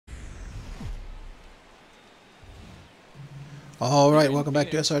All right, welcome back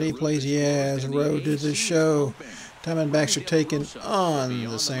to SRD Plays. Yes, road to the show. Diamondbacks are taking on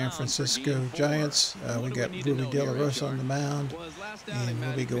the San Francisco Giants. We got Ruby De La Rosa on the mound, and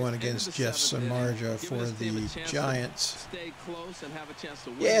we'll be going against Jeff Samardzija for the Giants.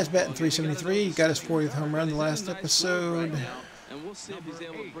 Yeah, it's batting .373. He got his 40th home run the last episode. See if he's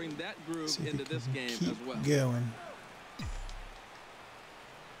able to bring that groove into this game as well. Keep going.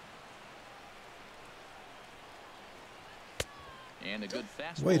 And a good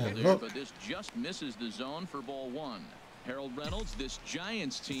fastball there, but this just misses the zone for ball one. Harold Reynolds, this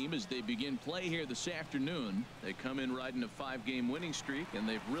Giants team, as they begin play here this afternoon, they come in riding a 5-game winning streak, and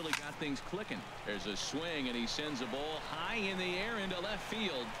they've really got things clicking. There's a swing, and he sends a ball high in the air into left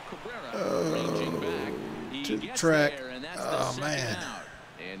field. Cabrera ranging back. He gets there, and that's the second out.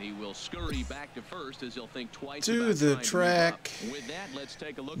 And he will scurry back to first as he'll think twice about the track. With that, let's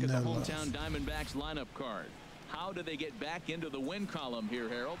take a look at the hometown Diamondbacks lineup card. How do they get back into the win column here,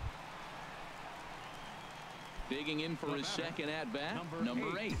 Harold? Digging in for his second at-bat,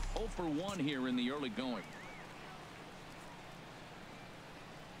 number 8. 0 for 1 here in the early going.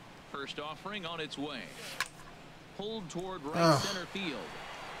 First offering on its way. Pulled toward right center field.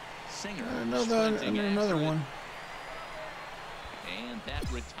 Singer another one. And that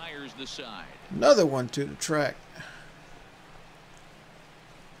retires the side. Another one to the track.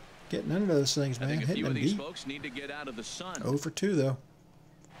 Getting under those things, man. Hitting them deep. Folks need to get out of the sun. 0 for 2 though.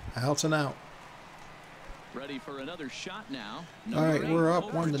 Outs and out. Ready for another shot now. All right, we're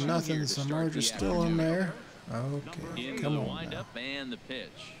up 1-0. Samardzija's still in there. Okay, come on. Windup and the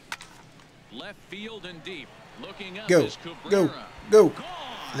pitch. Left field and deep. Looking up. Go, go, go.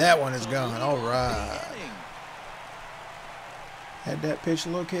 That one is gone. All right. Had that pitch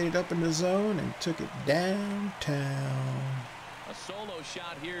located up in the zone and took it downtown. A solo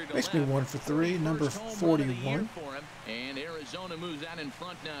shot here to Makes me 1 for 3, number 41. And Arizona moves out in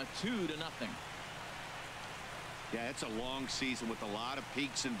front now 2-0. Yeah, it's a long season with a lot of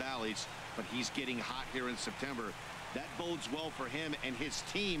peaks and valleys, but he's getting hot here in September. That bodes well for him and his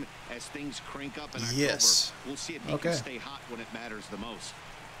team as things crank up in October. Yes. We'll see if he can stay hot when it matters the most.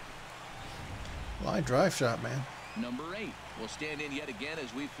 Line drive shot, man. Number 8 will stand in yet again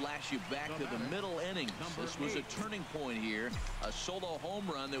as we flash you back to the middle innings. This was a turning point here. A solo home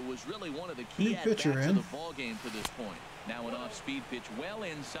run that was really one of the key at-bats of the ball game to this point. Now an off-speed pitch well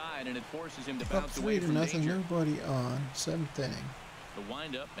inside, and it forces him to bounce away from danger. 3-0, nobody on. 7th inning. The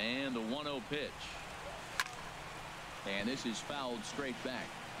windup and the 1-0 pitch. And this is fouled straight back.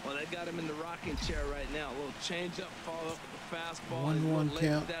 Well, they got him in the rocking chair right now. A little change-up, follow up with the fastball. 1-1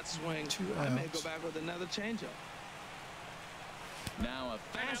 count. That swing. 2 I may outs. go back with another change-up. Now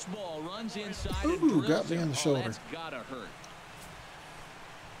a fastball runs inside. Ooh, got me on the shoulder. That's gotta hurt.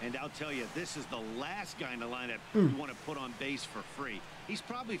 And I'll tell you, this is the last guy in the lineup you want to put on base for free. He's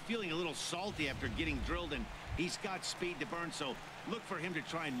probably feeling a little salty after getting drilled, and he's got speed to burn, so look for him to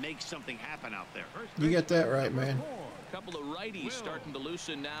try and make something happen out there. You get that right, man. A couple of righties starting to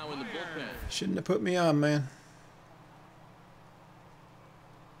loosen now in the bullpen. Shouldn't have put me on, man.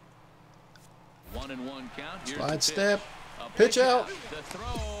 1-1 count. Slide step. Pitch out.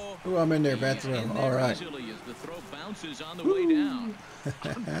 Ooh, I'm in there. Bad throw. All right. The throw bounces on the way down.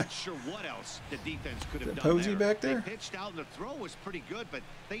 I'm not sure what else the defense could have done. Posey back there? They pitched out and the throw was pretty good, but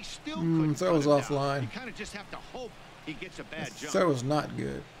they still couldn't. Throw was offline. You kind of just have to hope he gets a bad jump. Throw was not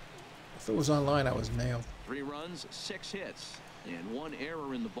good. If it was online, I was nailed. 3 runs, 6 hits, and 1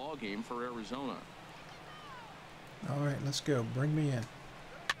 error in the ball game for Arizona. All right, let's go. Bring me in.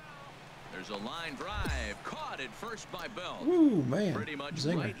 There's a line drive caught at first by Bell. Woo, man. Pretty much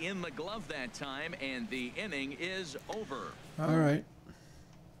Zinger. Right in the glove that time, and the inning is over. All right.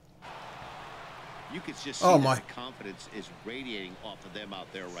 You could just see that the confidence is radiating off of them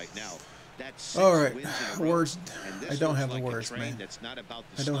out there right now. That's all right. Words. I don't have the words, man.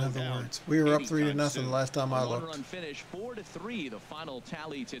 I don't have the words. We were up 3-0 the last time I looked. One-run finish, 4-3, the final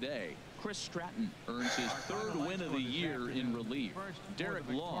tally today. Chris Stratton earns his 3rd win of the year in relief. Derek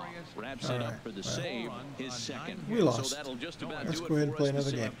Law wraps it up for the save, his 2nd. We lost. So that'll just about Let's do go it ahead and for play us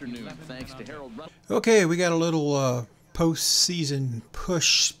another this game. afternoon. Thanks to Harold. Okay, we got a little postseason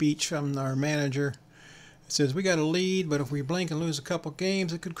push speech from our manager. It says we got a lead, but if we blink and lose a couple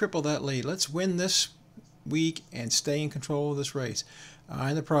games, it could cripple that lead. Let's win this week and stay in control of this race.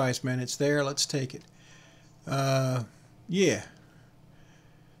 And the prize, man, it's there. Let's take it. Yeah.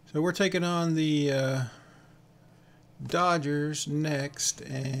 So we're taking on the Dodgers next,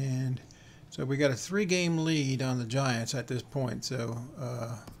 and so we got a 3-game lead on the Giants at this point. So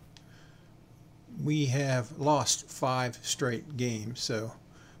we have lost 5 straight games. So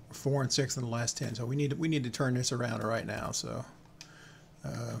 4 and 6 in the last 10. So we need to turn this around right now. So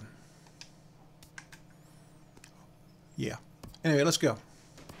yeah. Anyway, let's go.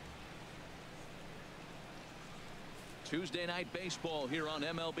 Tuesday night baseball here on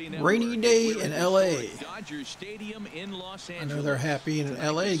MLB Network. Rainy day in LA. Dodger Stadium in Los I Angeles. know they're happy in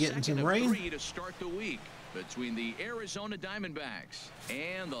LA getting some rain. To start the week between the Arizona Diamondbacks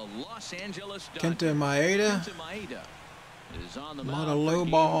and the Los Angeles Dodgers. Kenta Maeda. Kenta Maeda is on the A lot mound of for low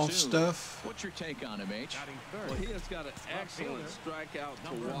game ball 2. stuff. What's your take on him, H? Well, he has got an excellent strikeout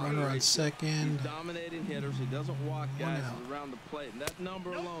to walk. Runner on He's second. dominating hitters. He doesn't walk One guys out. around the plate. And that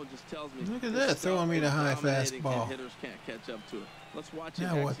number alone just tells me. Look at this that, throwing me stuff the is high dominating, fastball. and hitters can't catch up to it. Let's watch it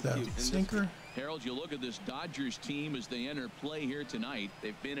Now what though? execute in this Sinker? Harold, you look at this Dodgers team as they enter play here tonight.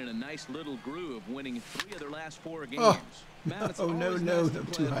 They've been in a nice little groove, winning 3 of their last 4 games. Oh, Man, it's no, always no, nice no, to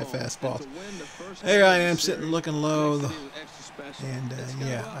play too at high home. And fastballs. to win the first There game I of the am sitting series looking low. makes it even extra special. And It's gotta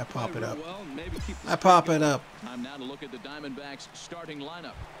yeah, go out I and pop play it up. real well and maybe keep the I speed pop going. it up. Time now to look at the Diamondbacks starting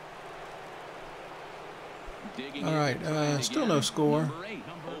lineup. Digging All in right, to try it still again. no score. Number 8, 0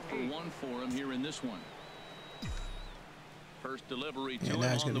 for 1 for him here in this one. First delivery to Yeah, him now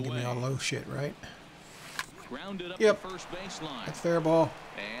he's on going the to give me way. all low shit, right? Grounded up Yep. the first baseline. That's fair ball.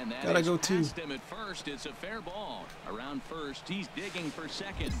 And that Gotta is go two. past him at first. It's a fair ball. Around first, he's digging for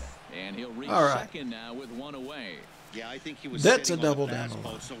second. And he'll reach All right. second now with 1 away. Yeah, I think he was That's sitting a on double down the fastball,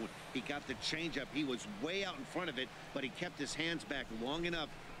 line. so he got the changeup. He was way out in front of it, but he kept his hands back long enough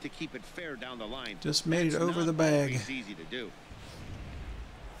to keep it fair down the line. Just made it That's over not the bag. always easy to do.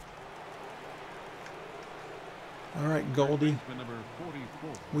 All right, Goldie.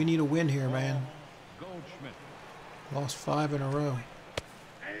 We need a win here, man. Lost 5 in a row.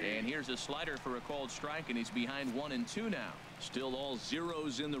 And here's a slider for a called strike, and he's behind 1 and 2 now. Still all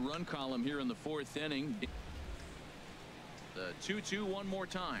zeros in the run column here in the 4th inning. The 2-2 one more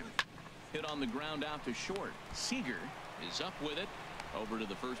time. Hit on the ground out to short. Seager is up with it. Over to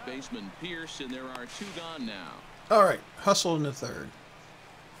the first baseman, Pierce, and there are 2 gone now. All right, hustle in the 3rd.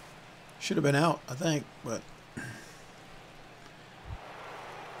 Should have been out, I think, but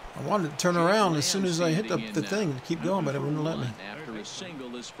I wanted to turn around as soon as I hit the thing to keep going, but it wouldn't let me. After a single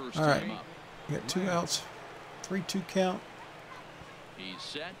this first All right, time up. we got 2 outs, 3-2 count. He's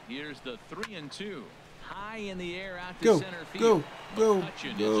set. Here's the 3-2. High in the air out to Go, center field. go,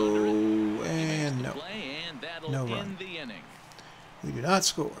 McCutcheon go, is under it. go, He makes and the no. play, and that'll No end run. the inning. We do not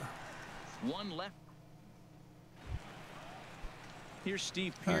score. 1 left. Here's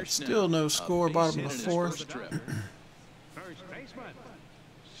Steve All right, Pierce now. still no A score, base bottom hit of in the his 4th. first trip. First baseman,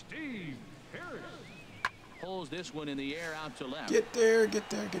 Steve Pierce. Pulls this one in the air out to left. Get there, get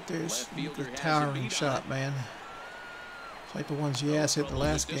there, get there. It's Left fielder a has a towering beat on shot, it. man. It's like the ones Yas hit the Trouble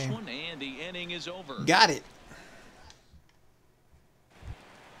last with this game. one, and the inning is over. Got it.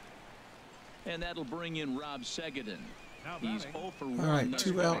 And that'll bring in Rob Segedin. He's 0 for 1. All right, thus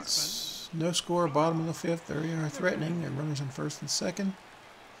 2 far. outs, no score, bottom of the 5th. There we are, threatening. Their runners in 1st and 2nd.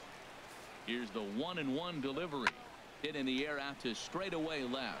 Here's the 1-1 delivery. Hit in the air out to straightaway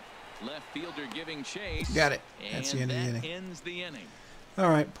left. Left fielder giving chase. Got it. That's the And end of the that inning. ends the inning. All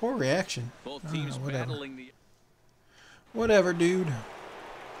right, poor reaction. Both teams whatever. battling the. Whatever, dude.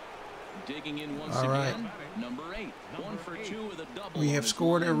 Digging in once All right. again. Number 8. 1 for 2 with a double. We on have his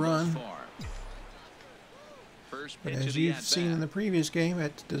scored a line thus run. far. First But pitch of as the you've seen in the at-bat. previous game,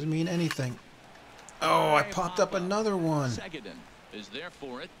 that doesn't mean anything. Oh, I popped up another one. Segedin is there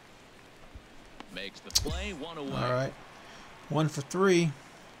for it. Makes the play. 1 away. All right. 1 for 3.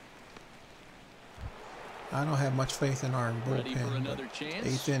 I don't have much faith in our Ready for bullpen, another but chance.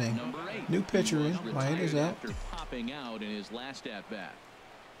 8th inning. Number 8. New pitcher He in. was Maeda's retired out. after popping out in his last at bat.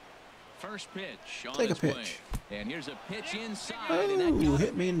 First pitch on Take a its way. pitch. And here's a pitch inside. and that Oh, got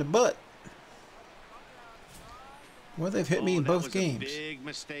hit me in the butt. Well, they've hit me in that both was games. A big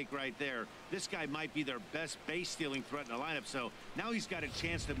mistake right there. This guy might be their best base stealing threat in the lineup, so now he's got a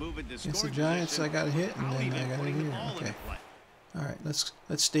chance to move into scoring Against the Giants, position I got hit, and without then even I got it putting the here. ball into Okay. play. All right, let's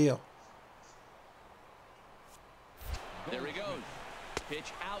steal. There he goes.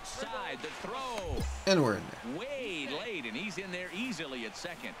 Pitch outside. The throw. And we're in there. Way late, and he's in there easily at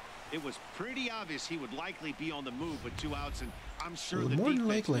second. It was pretty obvious he would likely be on the move with 2 outs, and I'm sure Well, the more than defense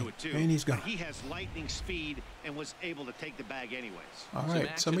likely. knew it too. And he's But gone. he has lightning speed and was able to take the bag anyways. All Some right,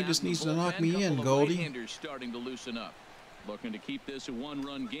 action somebody out just in the needs to knock bullpen. me in, Couple of Goldie. right-handers starting to loosen up. Looking to keep this a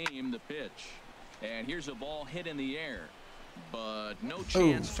 1-run game. The pitch. And here's a ball hit in the air. But no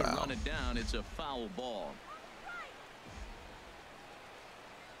chance to foul. run it down. It's a foul ball.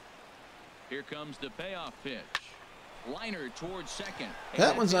 Here comes the payoff pitch. Liner towards second. That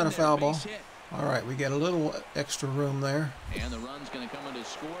And one's in not a there, foul ball. base hit. All right, we got a little extra room there. And the run's going to come in to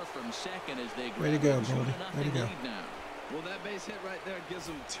score from second as they Way to go, Goldie. Way to go. Well, that base hit right there gives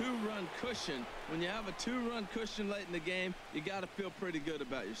them 2-run cushion. When you have a 2-run cushion late in the game, you got to feel pretty good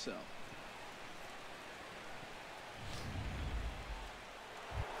about yourself.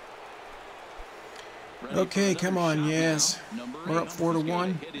 Okay, come on, yes. We're up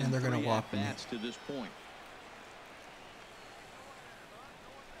 4-1, and they're going to walk me.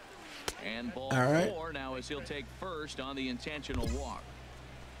 And ball All right. 4 now as he'll take first on the intentional walk.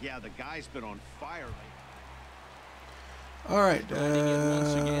 Yeah, the guy's been on fire. All right,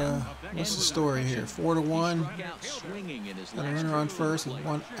 what's the story here? 4-1. Got a runner on first and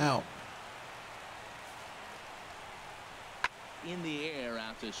 1 out. In the air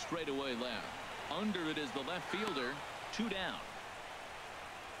out to straightaway left. Under it is the left fielder. 2 down.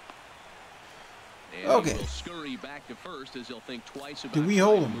 And okay. He'll scurry back to first as he'll think twice about did we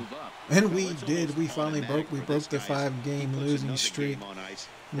hold trying to him? move up. And we did. We finally broke the 5-game losing streak.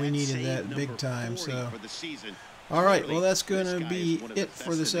 We needed that big time. So, all right. Well, that's going to be it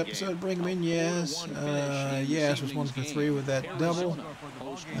for this episode. Bring him in, Yaz. Yaz was 1 for 3 with that double.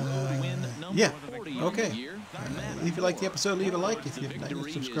 Yeah. Okay. If you like the episode, leave a like. If you've not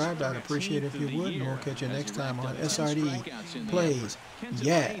yet subscribed, I'd appreciate it if you would. And we'll catch you next time on SRD Plays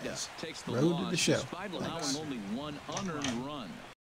Yaz. Road to the show. Thanks.